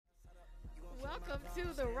welcome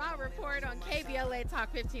to the Raw Report on KBLA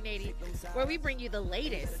Talk 1580, where we bring you the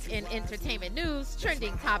latest in entertainment news,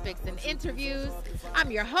 trending topics, and interviews.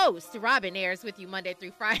 I'm your host, Robin Ayers, with you Monday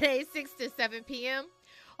through Friday, 6 to 7 p.m.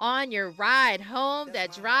 On your ride home,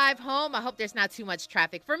 that drive home. I hope there's not too much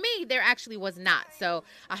traffic. For me, there actually was not. So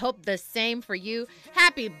I hope the same for you.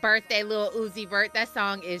 Happy birthday, Lil Uzi Vert. That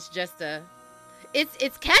song is just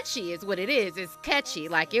it's catchy is what it is. It's catchy.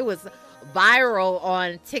 Like, it was viral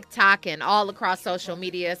on TikTok and all across social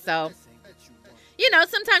media. So, you know,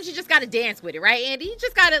 sometimes you just got to dance with it, right, Andy? You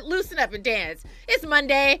just got to loosen up and dance. It's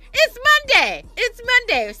Monday. It's Monday. It's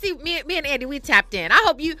Monday. See, me and Andy, we tapped in.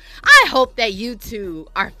 I hope that you two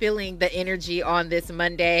are feeling the energy on this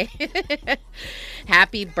Monday.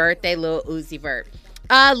 Happy birthday, Lil Uzi Vert.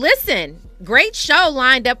 Listen, great show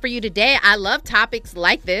lined up for you today. I love topics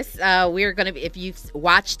like this. We're going to, if you've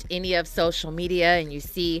watched any of social media and you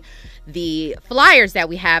see the flyers that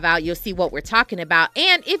we have out, you'll see what we're talking about.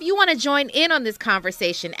 And if you want to join in on this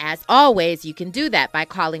conversation, as always, you can do that by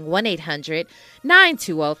calling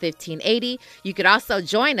 1-800-920-1580. You could also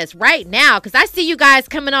join us right now, because I see you guys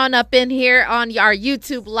coming on up in here on our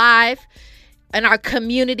YouTube Live and our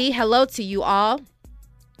community. Hello to you all.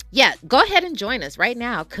 Yeah, go ahead and join us right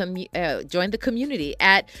now. Join the community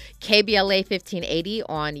at KBLA 1580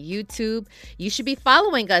 on YouTube. You should be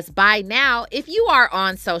following us by now. If you are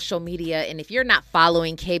on social media and if you're not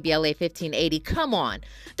following KBLA 1580, come on.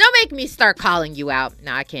 Don't make me start calling you out.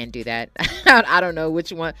 No, I can't do that. I don't know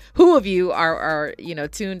which one, who of you are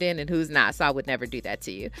tuned in and who's not. So I would never do that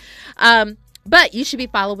to you. But you should be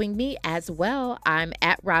following me as well. I'm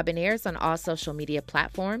at Robin Ayers on all social media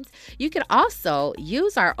platforms. You can also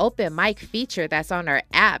use our open mic feature that's on our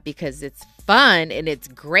app, because it's fun and it's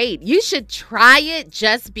great. You should try it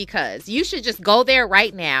just because. You should just go there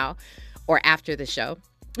right now or after the show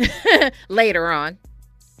later on.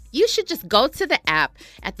 You should just go to the app.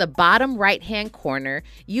 At the bottom right-hand corner,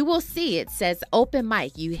 you will see it says open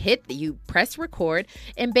mic. You press record,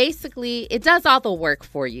 and basically it does all the work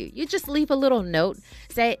for you. You just leave a little note,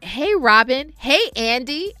 say, hey, Robin, hey,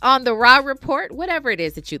 Andy, on the Raw Report, whatever it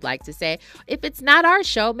is that you'd like to say. If it's not our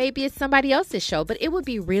show, maybe it's somebody else's show, but it would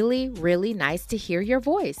be really, really nice to hear your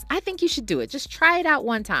voice. I think you should do it. Just try it out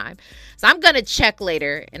one time. So I'm going to check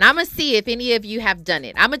later, and I'm going to see if any of you have done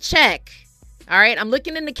it. I'm going to check. All right, I'm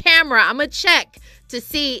looking in the camera. I'm going to check to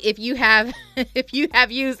see if you have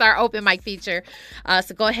used our open mic feature.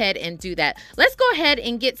 So go ahead and do that. Let's go ahead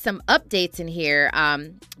and get some updates in here.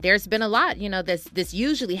 There's been a lot. You know, this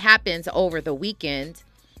usually happens over the weekend.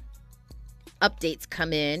 Updates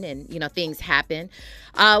come in and, things happen.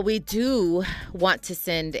 We do want to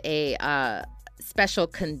send a special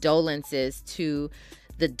condolences to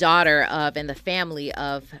the daughter of and the family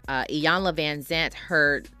of Iyanla Vanzant.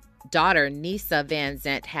 Her daughter, Nisa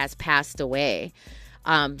Vanzant, has passed away.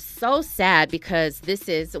 So sad, because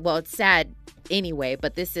it's sad anyway,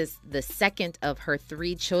 but this is the second of her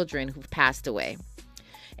 3 children who've passed away.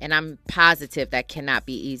 And I'm positive that cannot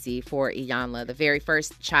be easy for Iyanla. The very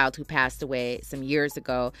first child who passed away some years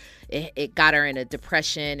ago, it got her in a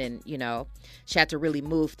depression, and, she had to really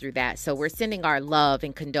move through that. So we're sending our love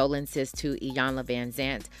and condolences to Iyanla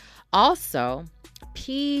Vanzant. Also,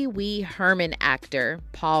 Pee Wee Herman actor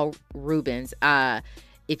Paul Reubens.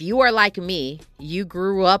 If you are like me, you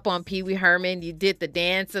grew up on Pee Wee Herman. You did the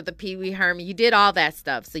dance of the Pee Wee Herman. You did all that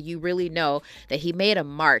stuff. So you really know that he made a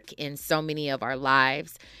mark in so many of our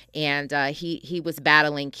lives. And he was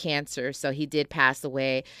battling cancer. So he did pass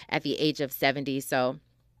away at the age of 70. So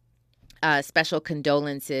special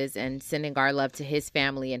condolences and sending our love to his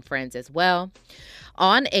family and friends as well.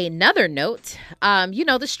 On another note,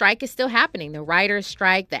 the strike is still happening. The writers'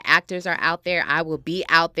 strike, the actors are out there. I will be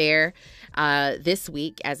out there this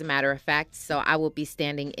week, as a matter of fact. So I will be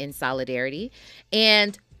standing in solidarity.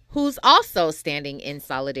 And who's also standing in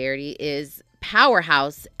solidarity is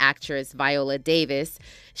powerhouse actress Viola Davis.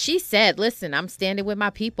 She said, listen, I'm standing with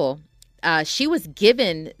my people. She was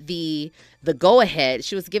given the go-ahead.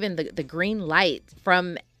 She was given the green light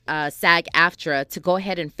from SAG-AFTRA to go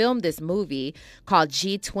ahead and film this movie called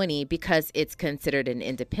G20 because it's considered an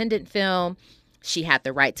independent film. She had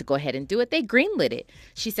the right to go ahead and do it. They greenlit it.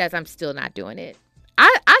 She says, I'm still not doing it.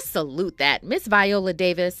 I salute that. Miss Viola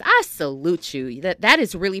Davis, I salute you. That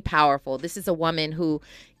is really powerful. This is a woman who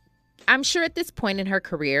I'm sure at this point in her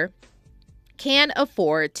career can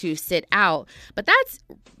afford to sit out, but that's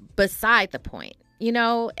beside the point.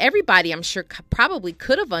 Everybody, I'm sure, probably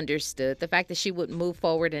could have understood the fact that she would move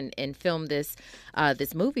forward and film this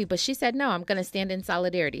movie. But she said, no, I'm going to stand in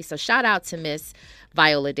solidarity. So shout out to Miss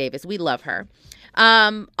Viola Davis. We love her.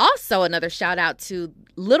 Also, another shout out to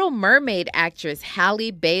Little Mermaid actress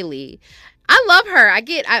Halle Bailey. I love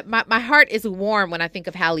her. My heart is warm when I think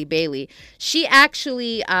of Halle Bailey. She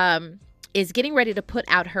actually is getting ready to put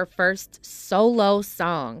out her first solo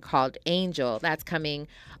song called Angel. That's coming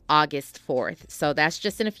August 4th. So that's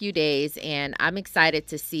just in a few days, and I'm excited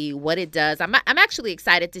to see what it does. I'm actually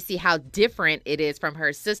excited to see how different it is from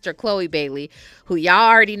her sister, Chloe Bailey, who y'all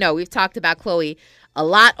already know. We've talked about Chloe a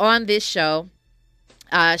lot on this show.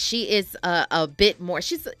 She is a bit more,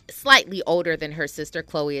 she's slightly older than her sister.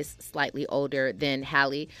 Chloe is slightly older than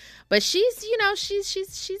Halle, but she's,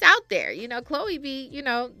 she's out there. Chloe be,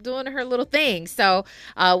 doing her little thing. So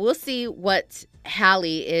we'll see what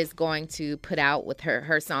Halle is going to put out with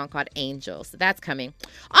her song called Angel. So that's coming.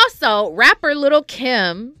 Also, rapper Lil'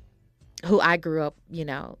 Kim, who I grew up,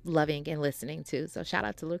 loving and listening to. So shout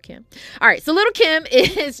out to Lil' Kim. All right. So Lil' Kim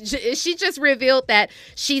she just revealed that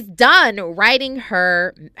she's done writing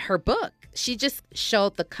her book. She just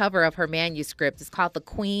showed the cover of her manuscript. It's called The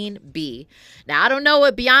Queen Bee. Now, I don't know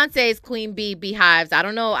what Beyonce's Queen Bee beehives. I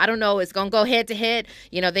don't know. It's going to go head to head.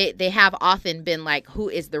 They have often been like, who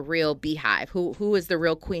is the real beehive? Who is the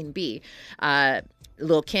real Queen Bee?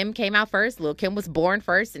 Lil' Kim came out first. Lil' Kim was born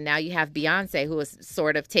first. And now you have Beyonce, who has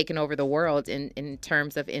sort of taken over the world in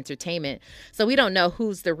terms of entertainment. So we don't know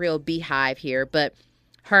who's the real beehive here. But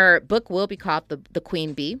her book will be called The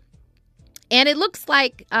Queen Bee. And it looks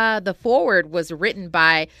like the foreword was written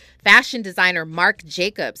by fashion designer Marc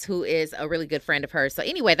Jacobs, who is a really good friend of hers. So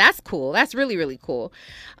anyway, that's cool. That's really, really cool.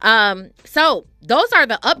 So those are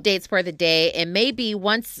the updates for the day. And maybe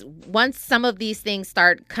once some of these things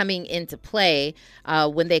start coming into play,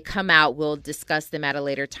 when they come out, we'll discuss them at a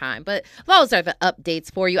later time. But those are the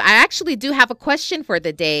updates for you. I actually do have a question for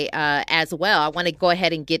the day as well. I want to go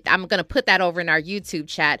ahead and I'm going to put that over in our YouTube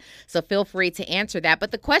chat. So feel free to answer that.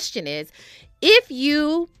 But the question is, if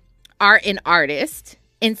you are an artist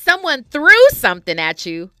and someone threw something at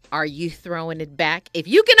you, are you throwing it back? If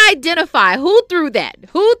you can identify who threw that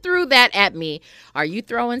at me, are you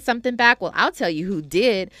throwing something back? Well, I'll tell you who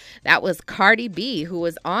did. That was Cardi B, who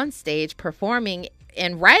was on stage performing,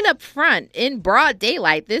 and right up front in broad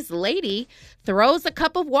daylight, this lady throws a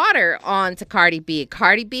cup of water onto Cardi B.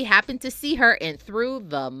 Cardi B happened to see her and threw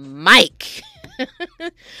the mic.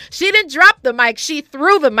 She didn't drop the mic. She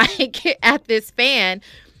threw the mic at this fan,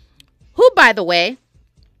 who, by the way,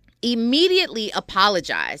 immediately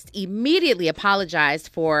apologized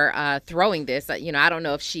for throwing this. I don't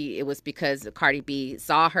know if it was because Cardi B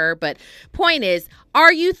saw her, but point is,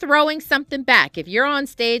 are you throwing something back? If you're on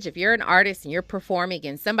stage, if you're an artist and you're performing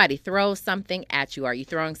and somebody throws something at you, are you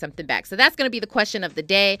throwing something back? So that's going to be the question of the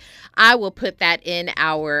day. I will put that in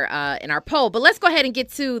our poll, but let's go ahead and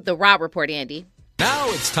get to the Raw Report, Andy. Now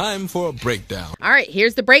it's time for a breakdown. All right,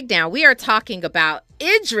 here's the breakdown. We are talking about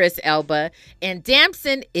Idris Elba and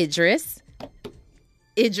Damson Idris.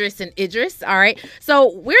 Idris. All right.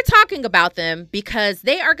 So we're talking about them because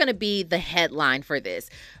they are going to be the headline for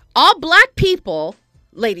this. All black people,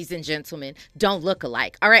 ladies and gentlemen, don't look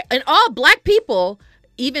alike. All right. And all black people,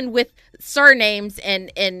 even with surnames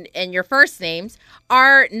and your first names,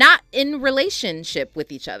 are not in relationship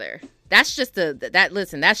with each other. That's just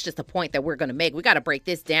that's just a point that we're going to make. We got to break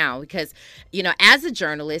this down because, as a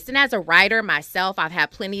journalist and as a writer myself, I've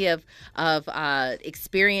had plenty of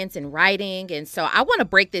experience in writing. And so I want to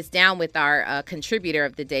break this down with our contributor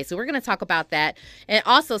of the day. So we're going to talk about that. And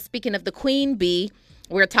also, speaking of the Queen Bee,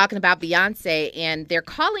 we're talking about Beyonce, and they're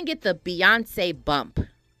calling it the Beyonce bump.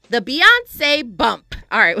 The Beyonce bump.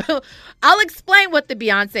 All right. Well, I'll explain what the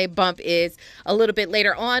Beyonce bump is a little bit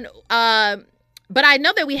later on. But I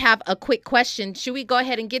know that we have a quick question. Should we go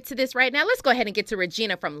ahead and get to this right now? Let's go ahead and get to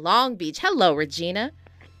Regina from Long Beach. Hello, Regina.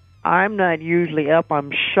 I'm not usually up.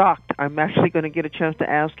 I'm shocked. I'm actually going to get a chance to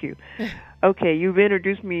ask you. Okay, you've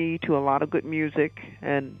introduced me to a lot of good music,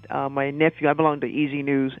 and my nephew, I belong to Easy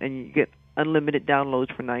News, and you get unlimited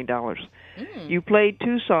downloads for $9. You played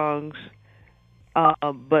 2 songs,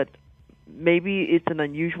 but maybe it's an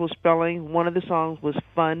unusual spelling. One of the songs was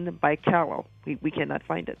Fun by Callow. We cannot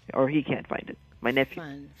find it, or he can't find it, my nephew.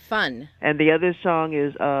 Fun. And the other song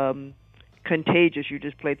is Contagious. You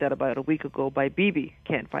just played that about a week ago by BB.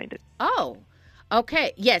 Can't find it. Oh,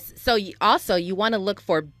 okay. Yes. So you want to look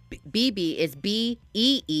for BB is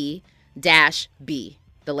BEE-B,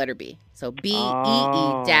 the letter B. So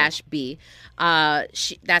BEE-B.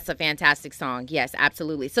 That's a fantastic song. Yes,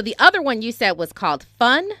 absolutely. So the other one you said was called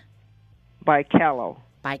Fun by Callow.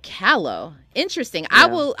 By Callow. Interesting. Yeah.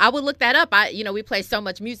 I will look that up. We play so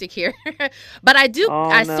much music here, but I do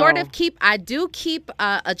keep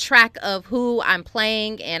a track of who I'm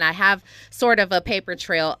playing, and I have sort of a paper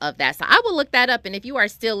trail of that. So I will look that up. And if you are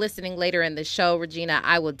still listening later in the show, Regina,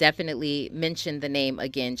 I will definitely mention the name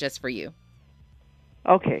again just for you.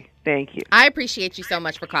 Okay, thank you. I appreciate you so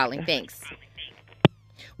much for calling. Thanks.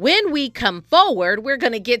 When we come forward, we're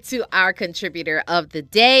going to get to our contributor of the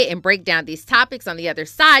day and break down these topics. On the other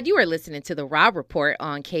side, you are listening to The Rob Report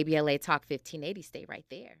on KBLA Talk 1580. Stay right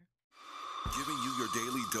there. Giving you your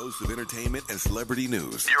daily dose of entertainment and celebrity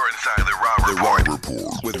news. You're inside The Rob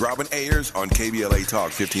Report. With Robin Ayers on KBLA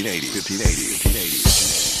Talk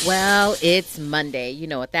 1580. Well, it's Monday. You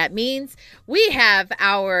know what that means. We have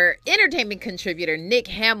our entertainment contributor, Nick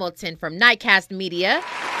Hamilton from Nightcast Media.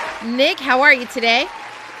 Nick, how are you today?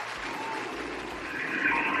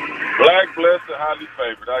 Black, blessed, and highly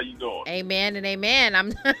favored. How you doing? Amen and amen.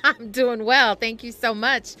 I'm doing well. Thank you so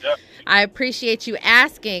much. Yep. I appreciate you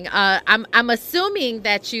asking. I'm assuming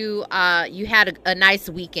that you had a nice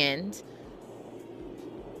weekend.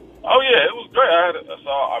 Oh yeah, it was great. I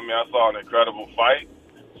saw an incredible fight.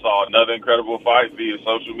 Saw another incredible fight via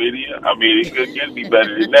social media. I mean, it couldn't get any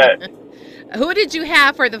better than that. Who did you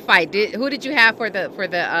have for the fight? Who did you have for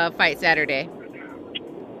the fight Saturday?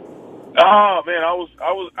 Oh man, I was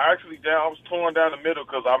actually down. I was torn down the middle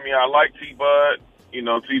because I like T-Bud,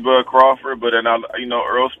 T-Bud Crawford, but then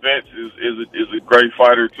Earl Spence is a great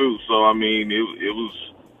fighter too. So I mean,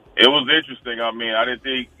 it was interesting. I mean, I didn't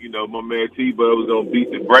think my man T-Bud was gonna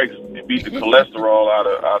beat the brakes and beat the cholesterol out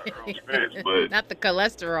of Earl Spence, but not the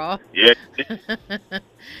cholesterol. Yeah.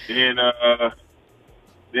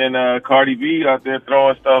 Then Cardi B out there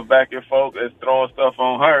throwing stuff back at folks and throwing stuff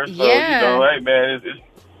on her. So hey man, it's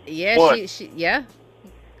yeah, fun. she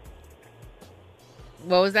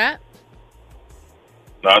What was that?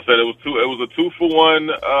 No, I said it was a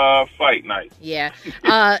 2-for-1 fight night. Yeah.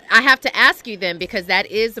 I have to ask you then, because that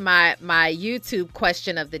is my YouTube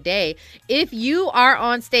question of the day. If you are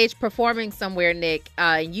on stage performing somewhere, Nick,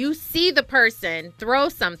 you see the person throw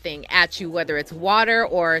something at you, whether it's water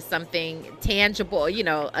or something tangible,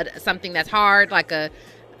 something that's hard, like some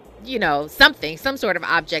sort of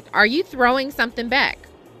object. Are you throwing something back?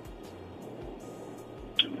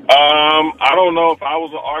 I don't know if I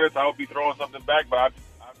was an artist, I would be throwing something back, but I'd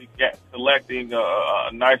be collecting a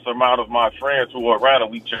nice amount of my friends who are around,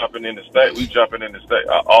 and we jumping in the stage. We jumping in the stage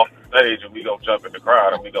off the stage, and we gonna jump in the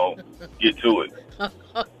crowd, and we gonna get to it.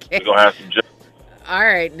 Okay. We gonna have some. All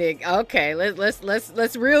right, Nick. Okay,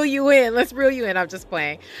 let's reel you in. Let's reel you in. I'm just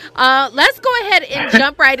playing. Let's go ahead and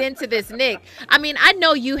jump right into this, Nick. I mean, I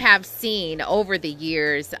know you have seen over the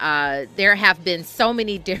years. There have been so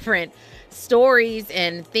many different stories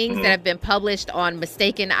and things that have been published on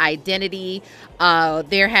mistaken identity.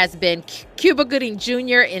 There has been Cuba Gooding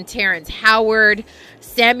Jr. and Terrence Howard,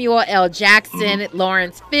 Samuel L. Jackson,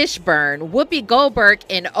 Lawrence Fishburne, Whoopi Goldberg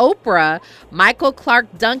and Oprah, Michael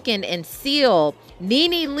Clark Duncan and Seal,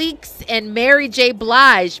 Nene Leakes and Mary J.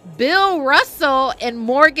 Blige, Bill Russell and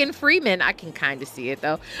Morgan Freeman. I can kind of see it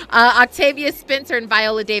though. Octavia Spencer and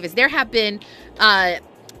Viola Davis. There have been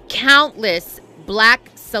countless Black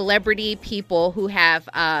celebrity people who have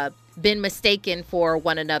been mistaken for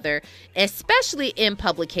one another, especially in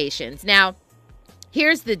publications. Now,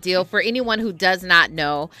 here's the deal for anyone who does not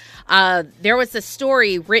know. There was a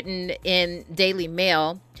story written in Daily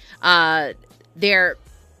Mail, their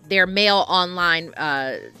mail online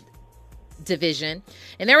division.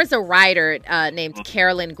 And there was a writer named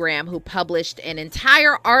Carolyn Graham who published an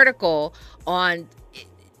entire article on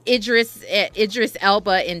Idris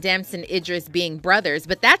Elba and Damson Idris being brothers,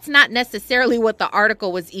 but that's not necessarily what the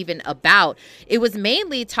article was even about. It was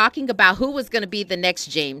mainly talking about who was going to be the next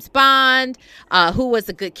James Bond, who was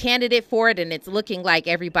a good candidate for it, and it's looking like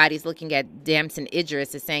everybody's looking at Damson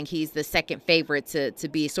Idris as saying he's the second favorite to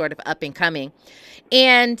be sort of up and coming.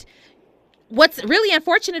 And what's really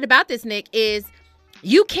unfortunate about this, Nick, is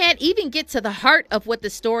you can't even get to the heart of what the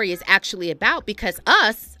story is actually about, because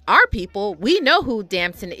our people, we know who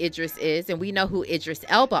Damson Idris is, and we know who Idris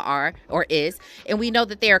Elba is, and we know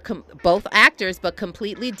that they are both actors, but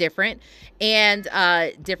completely different, and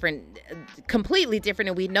completely different,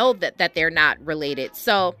 and we know that they're not related.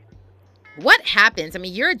 So what happens? I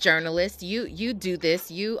mean, you're a journalist. You do this.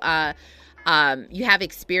 You have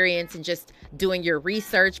experience in just doing your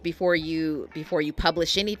research before you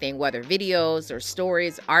publish anything, whether videos or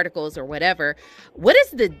stories, articles, or whatever. What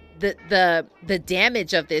is the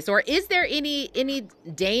damage of this, or is there any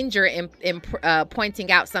danger in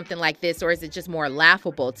pointing out something like this, or is it just more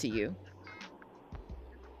laughable to you?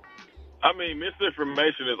 I mean,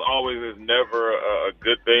 misinformation is never a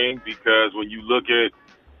good thing, because when you look at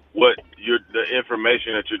the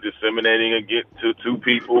information that you're disseminating and get to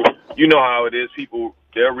people, you know how it is. People,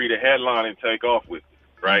 they'll read a headline and take off with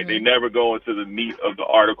it, right? They never go into the meat of the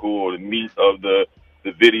article or the meat of the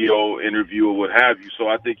video interview or what have you. So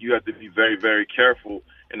I think you have to be very, very careful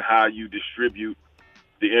in how you distribute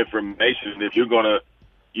the information. If you're going to,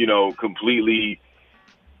 completely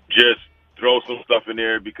just throw some stuff in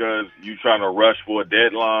there because you're trying to rush for a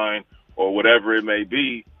deadline or whatever it may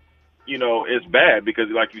be, it's bad because,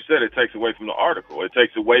 like you said, it takes away from the article. It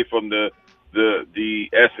takes away from the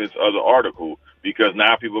essence of the article because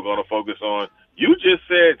now people are going to focus on, you just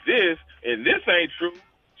said this and this ain't true.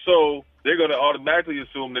 So they're going to automatically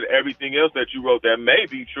assume that everything else that you wrote that may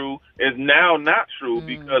be true is now not true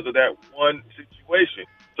because of that one situation.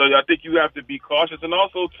 So I think you have to be cautious. And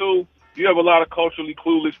also, too, you have a lot of culturally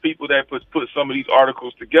clueless people that put some of these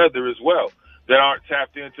articles together as well that aren't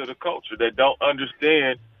tapped into the culture, that don't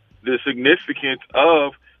understand the significance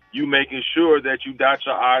of you making sure that you dot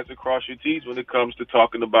your I's and cross your T's when it comes to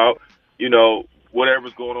talking about,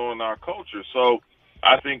 whatever's going on in our culture. So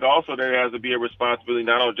I think also there has to be a responsibility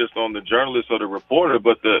not only just on the journalist or the reporter,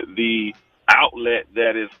 but the outlet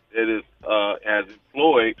that has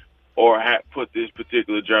employed or put this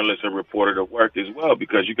particular journalist or reporter to work as well,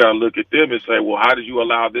 because you got to look at them and say, well, how did you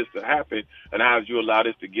allow this to happen, and how did you allow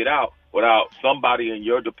this to get out without somebody in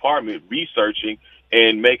your department researching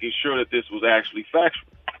and making sure that this was actually factual?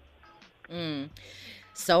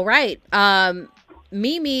 So right.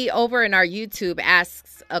 Mimi over in our YouTube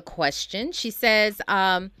asks a question. She says,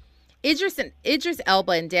 Idris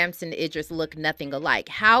Elba and Damson Idris look nothing alike.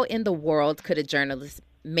 How in the world could a journalist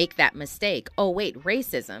make that mistake? Oh, wait,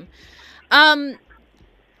 racism. I'm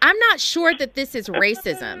not sure that this is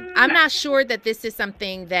racism. I'm not sure that this is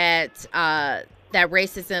something that that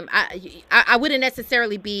racism. I wouldn't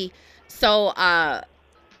necessarily be so.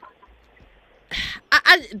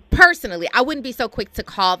 I personally, I wouldn't be so quick to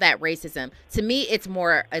call that racism. To me, it's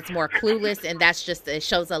more clueless, and that's just, it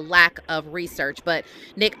shows a lack of research. But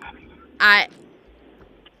Nick, I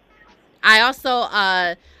also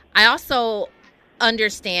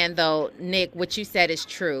understand, though, Nick, what you said is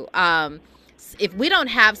true. If we don't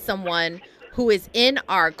have someone who is in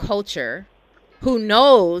our culture, who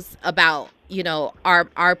knows about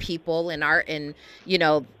our people and our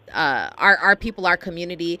people, our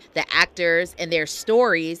community, the actors and their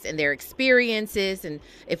stories and their experiences, and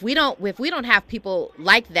if we don't have people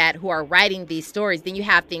like that who are writing these stories, then you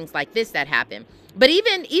have things like this that happen. But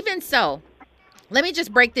even so, let me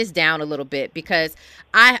just break this down a little bit, because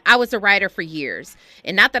I was a writer for years,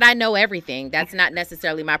 and not that I know everything. That's not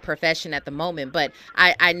necessarily my profession at the moment, but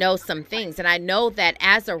I know some things, and I know that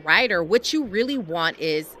as a writer, what you really want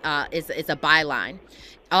is a byline.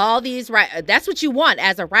 All these, that's what you want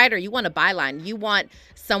as a writer. You want a byline. You want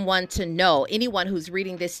someone to know, anyone who's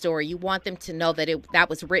reading this story, you want them to know that that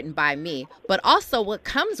was written by me. But also what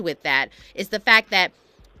comes with that is the fact that,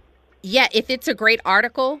 yeah, if it's a great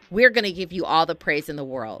article, we're going to give you all the praise in the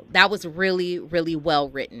world. That was really, really well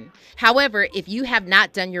written. However, if you have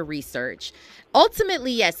not done your research,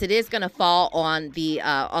 ultimately, yes, it is going to fall on the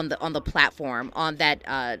platform, on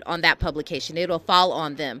that publication. It'll fall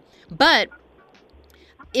on them. But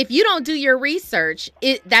if you don't do your research,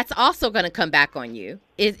 that's also going to come back on you.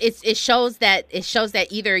 It shows that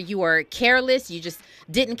either you are careless, you just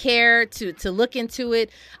didn't care to look into it,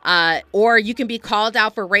 or you can be called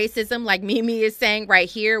out for racism, like Mimi is saying right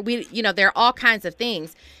here. There are all kinds of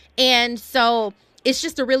things, and so it's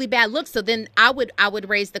just a really bad look. So then I would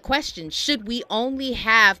raise the question: should we only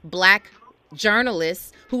have Black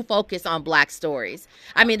journalists who focus on Black stories?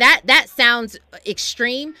 I mean, that sounds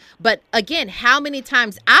extreme, but again, how many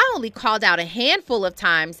times? I only called out a handful of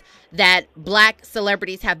times that Black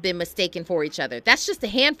celebrities have been mistaken for each other. That's just a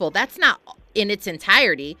handful. That's not in its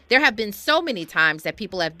entirety. There have been so many times that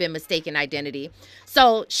people have been mistaken identity.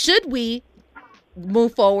 So should we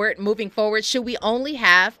moving forward, should we only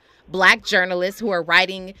have Black journalists who are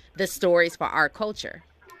writing the stories for our culture?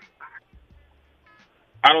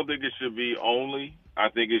 I don't think it should be only. I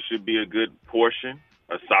think it should be a good portion,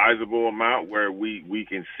 a sizable amount where we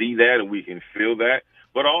can see that and we can feel that.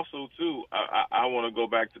 But also, too, I want to go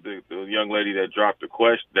back to the young lady that dropped the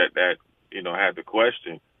question, that had the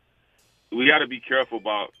question. We got to be careful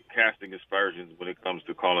about casting aspersions when it comes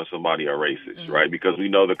to calling somebody a racist, right? Because we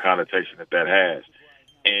know the connotation that has.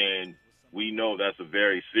 And we know that's a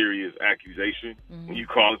very serious accusation when you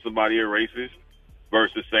calling somebody a racist,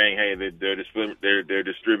 versus saying, hey, they're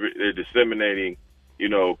disseminating,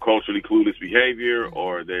 culturally clueless behavior,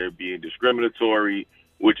 or they're being discriminatory,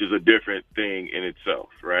 which is a different thing in itself,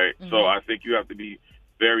 right? So I think you have to be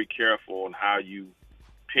very careful on how you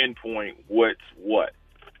pinpoint what's what.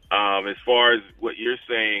 As far as what you're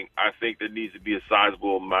saying, I think there needs to be a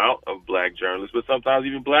sizable amount of Black journalists, but sometimes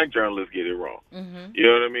even Black journalists get it wrong. You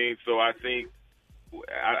know what I mean? So I think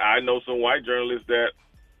I know some white journalists that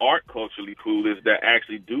aren't culturally clueless that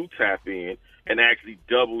actually do tap in and actually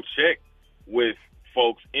double check with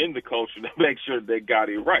folks in the culture to make sure they got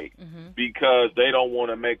it right, because they don't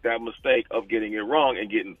want to make that mistake of getting it wrong and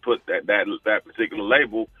getting put that particular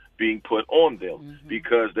label being put on them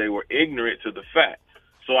because they were ignorant to the fact.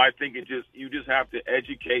 So I think you just have to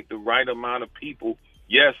educate the right amount of people.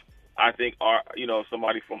 Yes, I think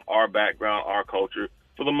somebody from our background, our culture,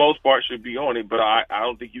 for the most part should be on it, but I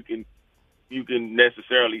don't think you can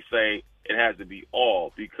necessarily say it has to be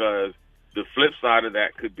all, because the flip side of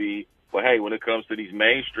that could be, well, hey, when it comes to these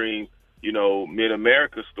mainstream,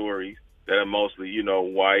 mid-America stories that are mostly,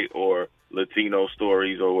 white or Latino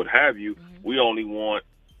stories or what have you, we only want,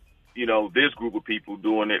 this group of people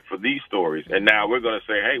doing it for these stories. And now we're going to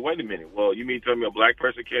say, hey, wait a minute. Well, you mean tell me a black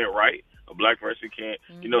person can't write? A black person can't,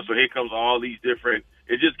 so here comes all these different,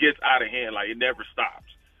 it just gets out of hand. Like, it never stops.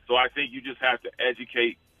 So I think you just have to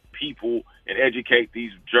educate people and educate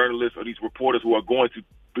these journalists or these reporters who are going to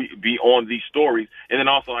be on these stories. And then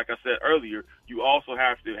also, like I said earlier, you also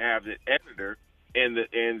have to have the editor and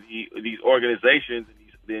these organizations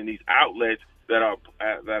and these outlets that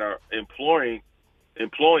are employing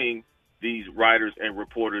these writers and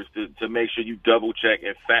reporters to make sure you double check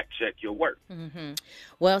and fact check your work.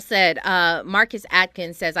 Well said. Marcus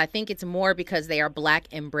Atkins says, I think it's more because they are black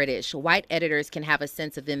and British. White editors can have a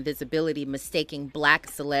sense of invisibility, mistaking black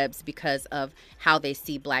celebs because of how they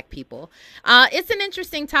see black people. It's an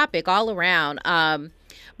interesting topic all around.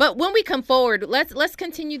 But when we come forward, let's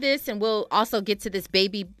continue this, and we'll also get to this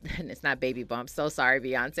baby. It's not baby bump. So sorry,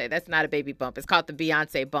 Beyonce. That's not a baby bump. It's called the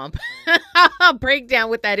Beyonce bump. I'll break down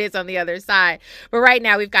what that is on the other side. But right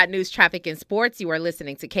now, we've got news, traffic, and sports. You are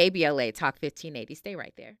listening to KBLA Talk 1580. Stay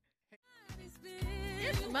right there.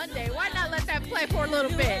 It's Monday. Why not let that play for a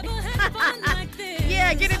little bit?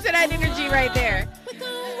 Yeah, get into that energy right there.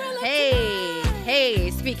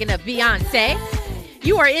 Hey, speaking of Beyonce,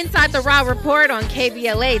 you are inside the Raw Report on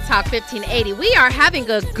KBLA Talk 1580. We are having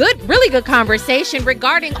a really good conversation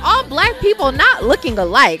regarding all black people not looking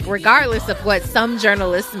alike, regardless of what some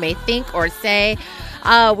journalists may think or say.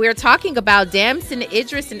 We're talking about Damson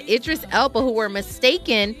Idris and Idris Elba, who were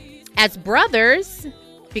mistaken as brothers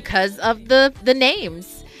because of the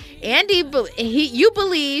names. Andy, you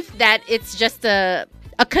believe that it's just a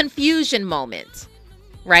confusion moment,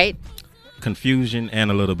 right? Confusion and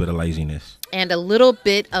a little bit of laziness.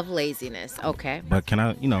 Okay. But can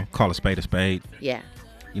I, call a spade a spade? Yeah.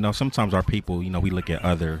 Sometimes our people, we look at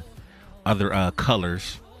other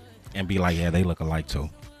colors and be like, yeah, they look alike too.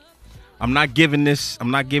 I'm not giving this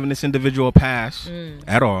individual a pass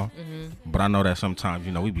at all. But I know that sometimes,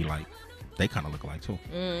 we be like, they kind of look alike too.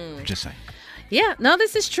 Just saying. Yeah, no,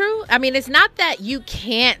 this is true. I mean, it's not that you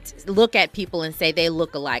can't look at people and say they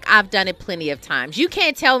look alike. I've done it plenty of times. You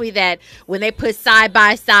can't tell me that when they put side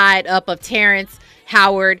by side up of Terrence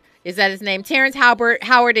Howard, is that his name? Terrence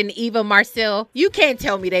Howard and Eva Marcille. You can't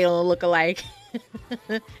tell me they don't look alike.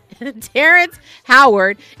 Terrence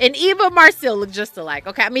Howard and Eva Marcille look just alike.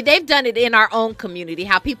 Okay, I mean, they've done it in our own community,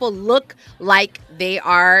 how people look like they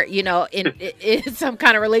are, in some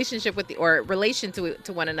kind of relationship with or relation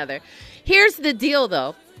to one another. Here's the deal,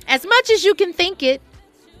 though. As much as you can think it,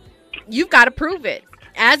 you've got to prove it.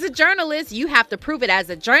 As a journalist, you have to prove it.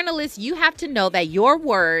 As a journalist, you have to know that your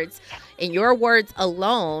words and your words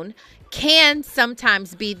alone can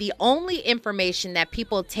sometimes be the only information that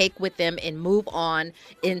people take with them and move on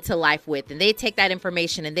into life with. And they take that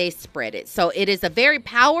information and they spread it. So it is a very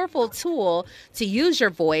powerful tool to use your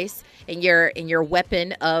voice and your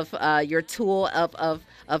weapon of your tool of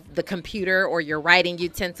the computer or your writing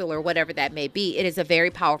utensil or whatever that may be. It is a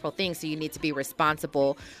very powerful thing. So you need to be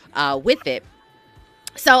responsible with it.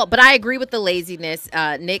 So, but I agree with the laziness.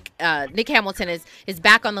 Nick Hamilton is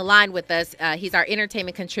back on the line with us. He's our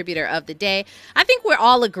entertainment contributor of the day. I think we're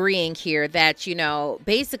all agreeing here that,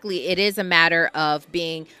 basically it is a matter of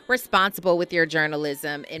being responsible with your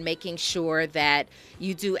journalism and making sure that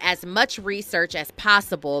you do as much research as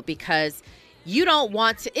possible, because you don't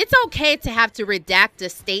want to. It's okay to have to redact a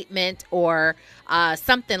statement or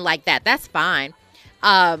something like that. That's fine.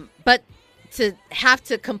 But to have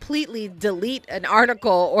to completely delete an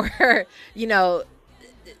article or,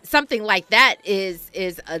 something like that is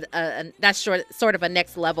that's sort of a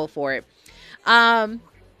next level for it.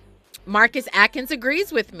 Marcus Atkins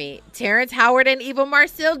agrees with me. Terrence Howard and Eva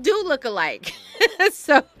Marcille do look alike.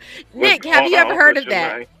 So, Nick, have you ever heard of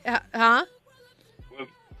that? Huh?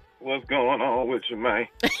 What's going on with you, man?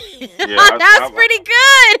 That's pretty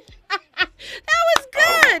good. That was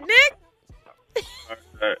good, Nick.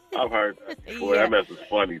 I've heard that before. Yeah. That mess is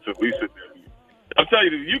funny. So we sit there. I'm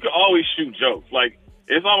telling you can always shoot jokes. Like,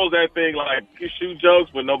 it's almost that thing. Like, you can shoot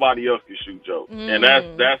jokes, but nobody else can shoot jokes, and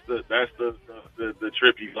that's the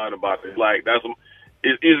trippy part about it. Like,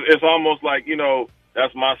 it's almost like,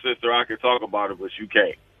 that's my sister. I can talk about it, but you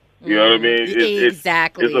can't. You know what I mean?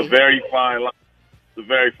 Exactly. It's a very fine line. It's a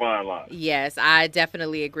very fine line. Yes, I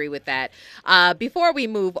definitely agree with that. Before we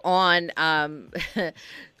move on,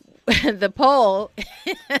 the poll,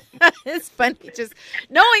 it's funny just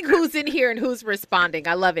knowing who's in here and who's responding.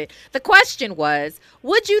 I love it. The question was,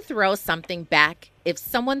 would you throw something back if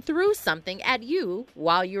someone threw something at you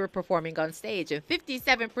while you were performing on stage? And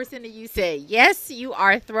 57% of you say, yes, you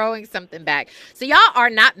are throwing something back. So y'all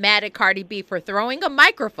are not mad at Cardi B for throwing a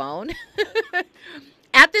microphone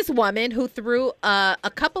at this woman who threw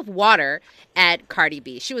a cup of water at Cardi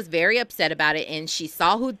B. She was very upset about it, and she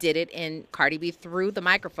saw who did it, and Cardi B threw the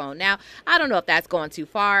microphone. Now, I don't know if that's going too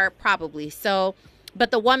far, probably so,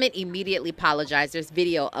 but the woman immediately apologized. There's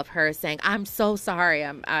video of her saying, I'm so sorry,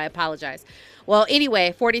 I apologize. Well,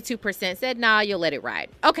 anyway, 42% said, nah, you'll let it ride.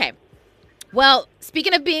 Okay. Well,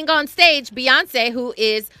 speaking of being on stage, Beyonce, who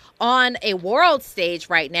is on a world stage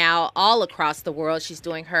right now, all across the world, she's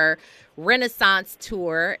doing her Renaissance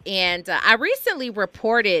tour. And I recently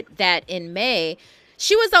reported that in May,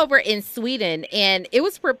 she was over in Sweden, and it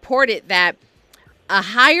was reported that a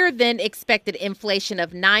higher than expected inflation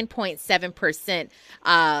of 9.7%.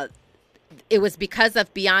 It was because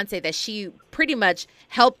of Beyonce that she pretty much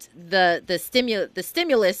helped the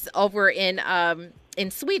stimulus over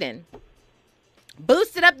in Sweden.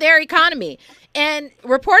 Boosted up their economy. And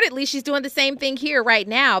reportedly, she's doing the same thing here right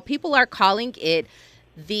now. People are calling it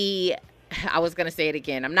I was going to say it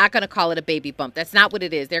again. I'm not going to call it a baby bump. That's not what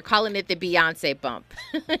it is. They're calling it the Beyonce bump.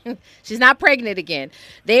 She's not pregnant again.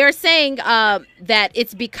 They are saying that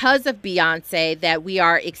it's because of Beyonce that we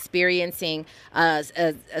are experiencing a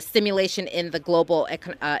stimulation in the global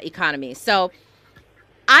economy. So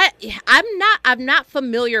I'm not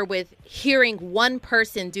familiar with hearing one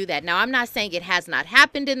person do that. Now, I'm not saying it has not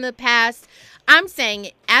happened in the past. I'm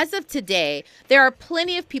saying as of today, there are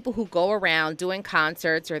plenty of people who go around doing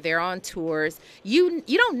concerts or they're on tours. You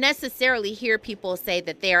don't necessarily hear people say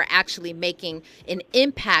that they are actually making an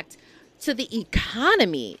impact to the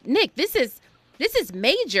economy. Nick, this is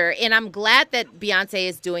major, and I'm glad that Beyonce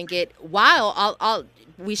is doing it while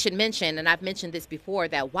we should mention, and I've mentioned this before,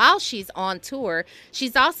 that while she's on tour,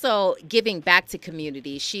 she's also giving back to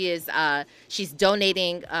community. She's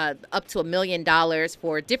donating up to $1 million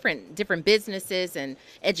for different businesses and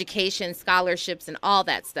education, scholarships, and all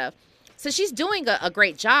that stuff. So she's doing a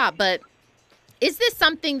great job. But is this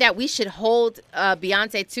something that we should hold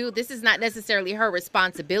Beyonce to? This is not necessarily her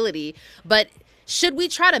responsibility, but should we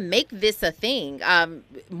try to make this a thing,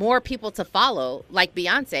 more people to follow like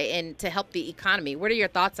Beyonce and to help the economy? What are your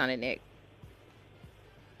thoughts on it, Nick?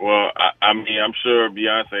 Well, I mean, I'm sure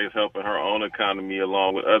Beyonce is helping her own economy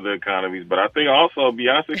along with other economies, but I think also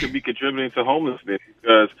Beyonce could be contributing to homelessness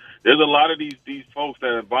because there's a lot of these folks that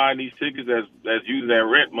are buying these tickets that's using their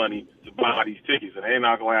rent money to buy these tickets, and they're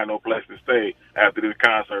not going to have no place to stay after this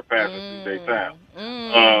concert passes through their town. You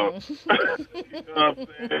know what I'm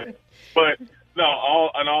saying? But no,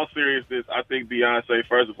 in all seriousness, I think Beyonce,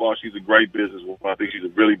 first of all, she's a great businesswoman. I think she's a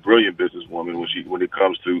really brilliant businesswoman when it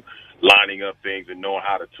comes to lining up things and knowing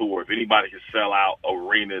how to tour. If anybody can sell out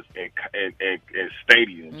arenas and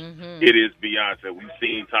stadiums, it is Beyonce. We've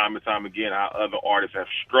seen time and time again how other artists have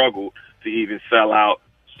struggled to even sell out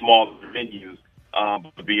smaller venues.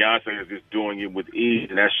 But Beyonce is just doing it with ease,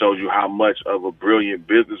 and that shows you how much of a brilliant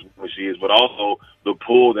businesswoman she is, but also the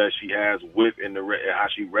pull that she has with and how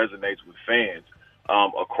she resonates with fans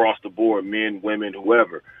across the board, men, women,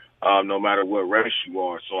 whoever, no matter what race you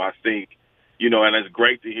are. So I think, and it's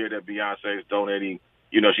great to hear that Beyonce is donating.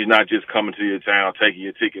 She's not just coming to your town, taking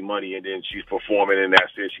your ticket money, and then she's performing, and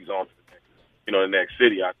that's it. She's on to the next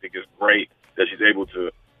city. I think it's great that she's able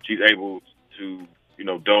to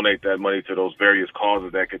donate that money to those various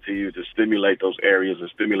causes that continue to stimulate those areas and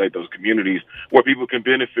stimulate those communities where people can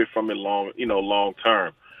benefit from it long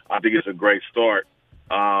term. I think it's a great start.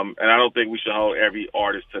 And I don't think we should hold every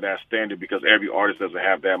artist to that standard because every artist doesn't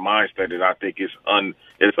have that mind state. And I think it's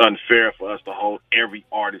unfair for us to hold every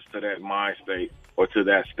artist to that mind state or to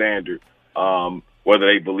that standard, whether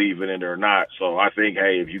they believe in it or not. So I think,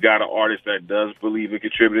 hey, if you got an artist that does believe in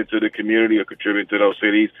contributing to the community or contributing to those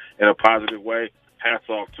cities in a positive way, hats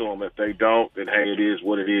off to them. If they don't, then hey, it is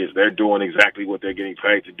what it is. They're doing exactly what they're getting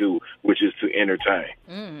paid to do, which is to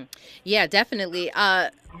entertain. Yeah, definitely.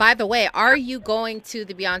 By the way, are you going to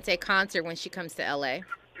the Beyonce concert when she comes to LA?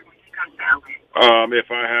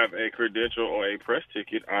 If I have a credential or a press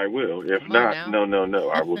ticket, I will. If not, no.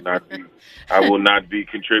 I will not be. I will not be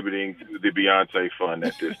contributing to the Beyonce fund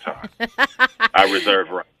at this time. I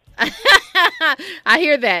reserve right. I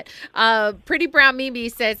hear that. Pretty Brown Mimi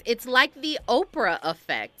says it's like the Oprah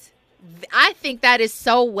effect. I think that is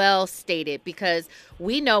so well stated because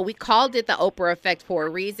we know we called it the Oprah effect for a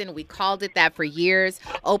reason. We called it that for years.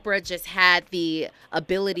 Oprah just had the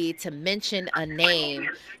ability to mention a name,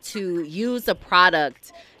 to use a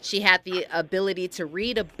product. She had the ability to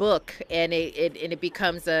read a book and it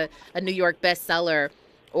becomes a New York bestseller,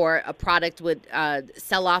 or a product would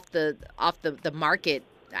sell off the market,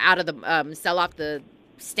 out of the sell off the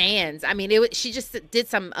stands. I mean, she just did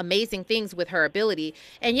some amazing things with her ability.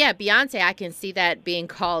 And yeah, Beyonce, I can see that being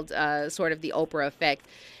called sort of the Oprah effect.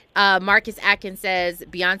 Marcus Atkins says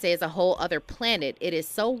Beyonce is a whole other planet. It is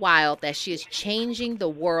so wild that she is changing the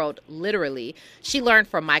world, literally. She learned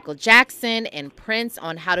from Michael Jackson and Prince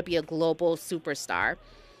on how to be a global superstar.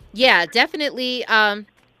 Yeah, definitely.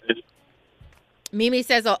 Mimi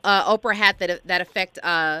says Oprah had that effect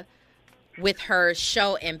with her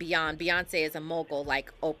show and beyond. Beyonce is a mogul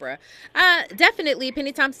like Oprah. Definitely.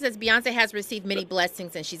 Penny Thompson says Beyonce has received many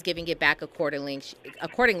blessings and she's giving it back accordingly.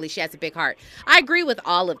 She has a big heart. I agree with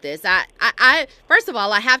all of this. I first of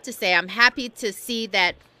all, I have to say I'm happy to see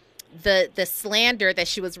that the slander that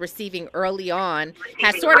she was receiving early on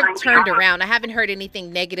has sort of turned around. I haven't heard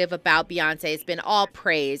anything negative about Beyonce. It's been all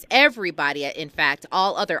praise. Everybody, in fact,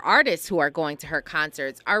 all other artists who are going to her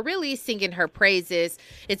concerts are really singing her praises.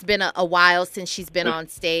 It's been a while since she's been on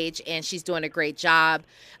stage, and she's doing a great job.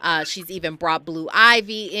 She's even brought Blue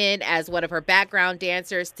Ivy in as one of her background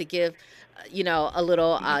dancers to give, a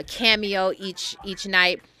little cameo each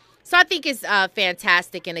night. So I think it's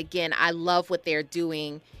fantastic. And again, I love what they're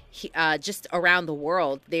doing just around the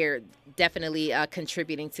world. They're definitely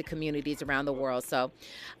contributing to communities around the world. So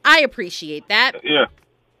I appreciate that. Yeah.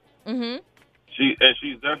 Mm-hmm.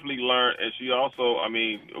 She's definitely learned, and she also,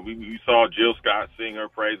 we saw Jill Scott sing her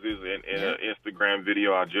praises in an Instagram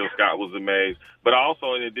video. How Jill Scott was amazed. But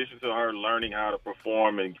also, in addition to her learning how to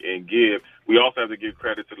perform and give, we also have to give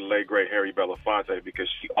credit to the late great Harry Belafonte, because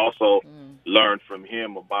she also learned from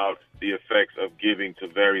him about the effects of giving to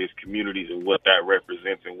various communities and what that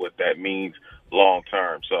represents and what that means long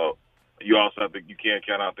term. So you also have you can't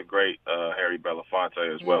count out the great Harry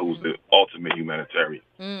Belafonte as well, who's the ultimate humanitarian.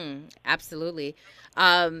 Absolutely.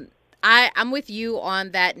 I'm with you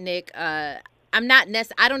on that, Nick. I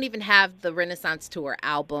don't even have the Renaissance Tour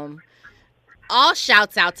album. All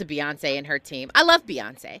shouts out to Beyonce and her team. I love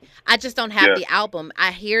Beyonce. I just don't have the album.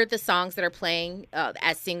 I hear the songs that are playing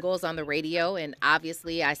as singles on the radio, and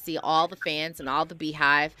obviously I see all the fans and all the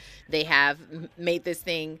Beehive. They have made this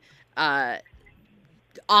thing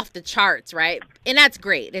off the charts, right? And that's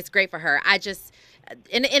great. It's great for her.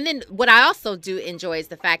 And then what I also do enjoy is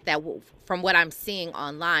the fact that from what I'm seeing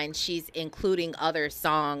online, she's including other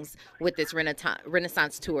songs with this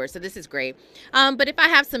Renaissance tour. So this is great. But if I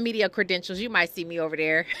have some media credentials, you might see me over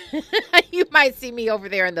there. You might see me over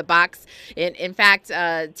there in the box. In fact,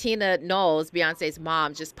 Tina Knowles, Beyonce's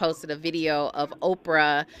mom, just posted a video of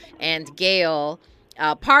Oprah and Gayle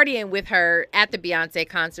partying with her at the Beyonce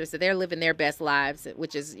concert. So they're living their best lives,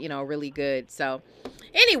 which is, really good. So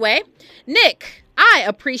anyway, Nick, I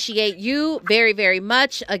appreciate you very, very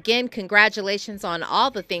much. Again, congratulations on all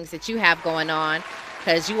the things that you have going on,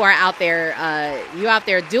 because you are out there,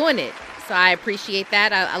 doing it. So I appreciate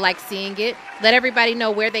that. I like seeing it. Let everybody know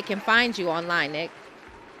where they can find you online, Nick.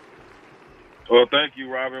 Well, thank you,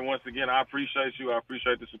 Robin. Once again, I appreciate you. I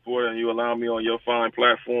appreciate the support, and you allow me on your fine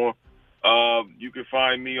platform. You can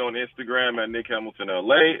find me on Instagram at Nick Hamilton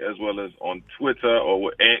LA, as well as on Twitter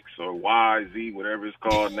or X or YZ, whatever it's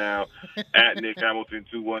called now, at Nick Hamilton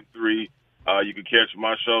 213. You can catch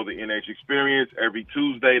my show, The NH Experience, every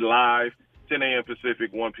Tuesday live, 10 a.m.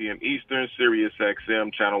 Pacific, 1 p.m. Eastern, Sirius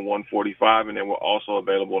XM, channel 145, and then we're also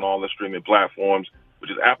available on all the streaming platforms,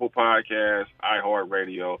 which is Apple Podcasts,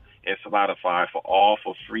 iHeartRadio, and Spotify,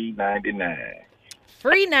 for free $99.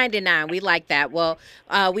 Free 99. We like that. Well,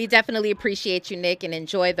 we definitely appreciate you, Nick, and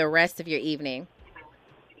enjoy the rest of your evening.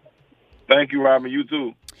 Thank you, Robin. You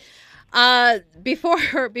too.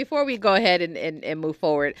 Before we go ahead and move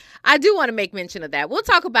forward, I do want to make mention of that. We'll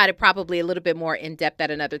talk about it probably a little bit more in depth at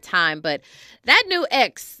another time. But that new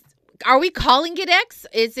X, are we calling it X?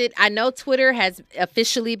 Is it? I know Twitter has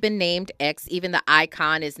officially been named X. Even the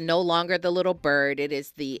icon is no longer the little bird. It is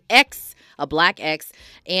the X, a black X,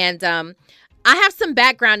 and I have some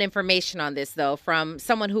background information on this, though, from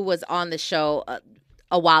someone who was on the show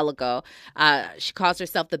a while ago. She calls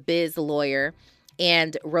herself the Biz Lawyer,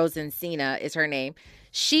 and Rosencina is her name.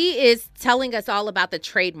 She is telling us all about the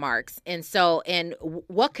trademarks and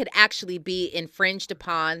what could actually be infringed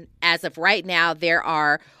upon. As of right now, there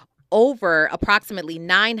are over approximately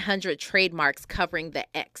 900 trademarks covering the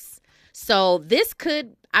X. So this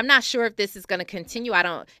could, I'm not sure if this is going to continue. I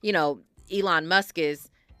don't, Elon Musk is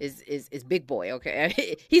big boy,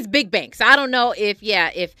 okay? He's big bank. So I don't know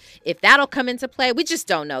if that'll come into play. We just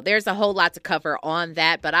don't know. There's a whole lot to cover on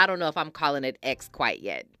that, but I don't know if I'm calling it X quite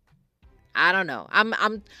yet. I don't know.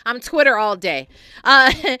 I'm Twitter all day.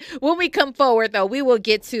 When we come forward, though, we will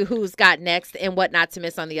get to who's got next and what not to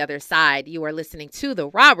miss on the other side. You are listening to The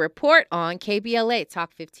Raw Report on KBLA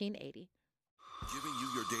Talk 1580. Giving you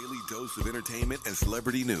your daily dose of entertainment and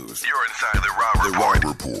celebrity news. You're inside the Raw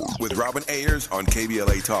Report. With Robin Ayers on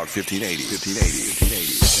KBLA Talk 1580.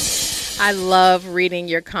 1580. I love reading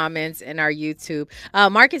your comments in our YouTube.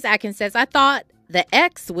 Marcus Atkins says, I thought the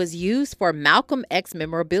X was used for Malcolm X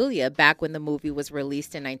memorabilia back when the movie was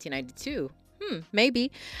released in 1992.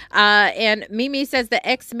 Maybe. And Mimi says the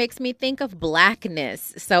X makes me think of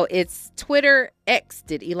blackness. So it's Twitter X.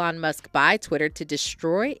 Did Elon Musk buy Twitter to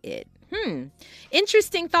destroy it?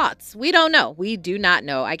 Interesting thoughts. We don't know. We do not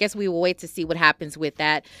know. I guess we will wait to see what happens with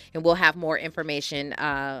that. And we'll have more information,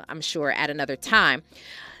 I'm sure, at another time.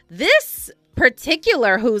 This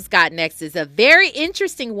particular Who's Got Next is a very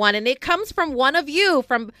interesting one, and it comes from one of you,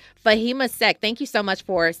 from Fahima Sek. Thank you so much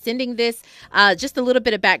for sending this. Just a little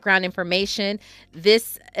bit of background information.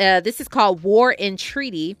 This is called War and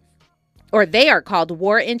Treaty, or they are called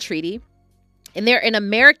War and Treaty. And they're an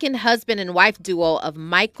American husband and wife duo of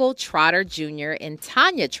Michael Trotter Jr. and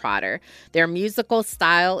Tanya Trotter. Their musical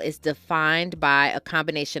style is defined by a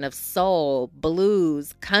combination of soul,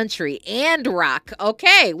 blues, country, and rock.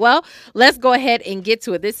 Okay, well, let's go ahead and get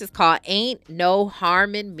to it. This is called Ain't No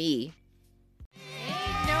Harm in Me. Ain't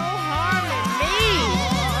no harm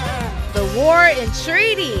in me. The War and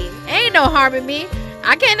Treaty. Ain't no harm in me.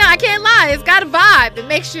 I can't lie. It's got a vibe. It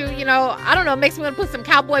makes you, I don't know, it makes me want to put some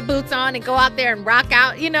cowboy boots on and go out there and rock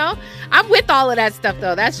out, I'm with all of that stuff,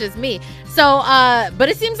 though. That's just me. So, but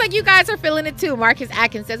it seems like you guys are feeling it, too. Marcus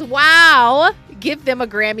Atkins says, wow, give them a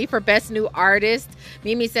Grammy for Best New Artist.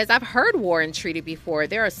 Mimi says, I've heard War and Treaty before.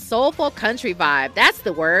 They're a soulful country vibe. That's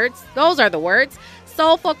the words. Those are the words.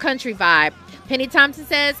 Soulful country vibe. Penny Thompson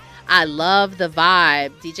says, I love the vibe.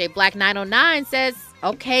 DJ Black 909 says,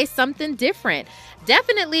 okay, something different.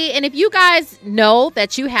 Definitely. And if you guys know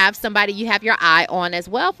that you have somebody you have your eye on as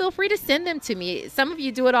well, feel free to send them to me. Some of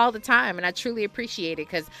you do it all the time, and I truly appreciate it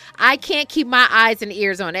because I can't keep my eyes and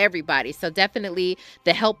ears on everybody. So definitely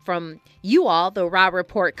the help from you all, the Raw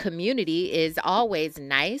Report community, is always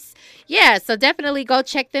nice. Yeah, so definitely go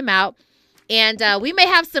check them out. And we may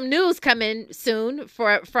have some news coming soon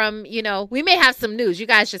from we may have some news. You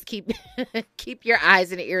guys just keep your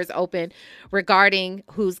eyes and ears open regarding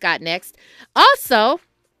Who's Got Next. Also,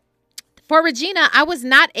 for Regina, I was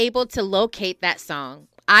not able to locate that song.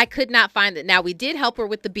 I could not find it. Now, we did help her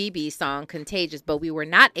with the BB song, Contagious, but we were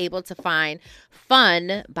not able to find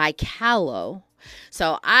Fun by Callow.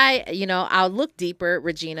 So I'll look deeper,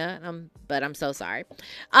 Regina, but I'm so sorry.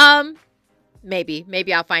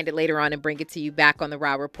 Maybe I'll find it later on and bring it to you back on the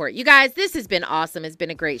Raw Report. You guys, this has been awesome. It's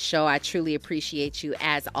been a great show. I truly appreciate you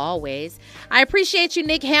as always. I appreciate you,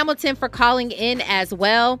 Nick Hamilton, for calling in as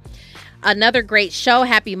well. Another great show.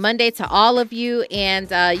 Happy Monday to all of you.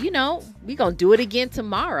 And, we're going to do it again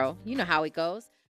tomorrow. You know how it goes.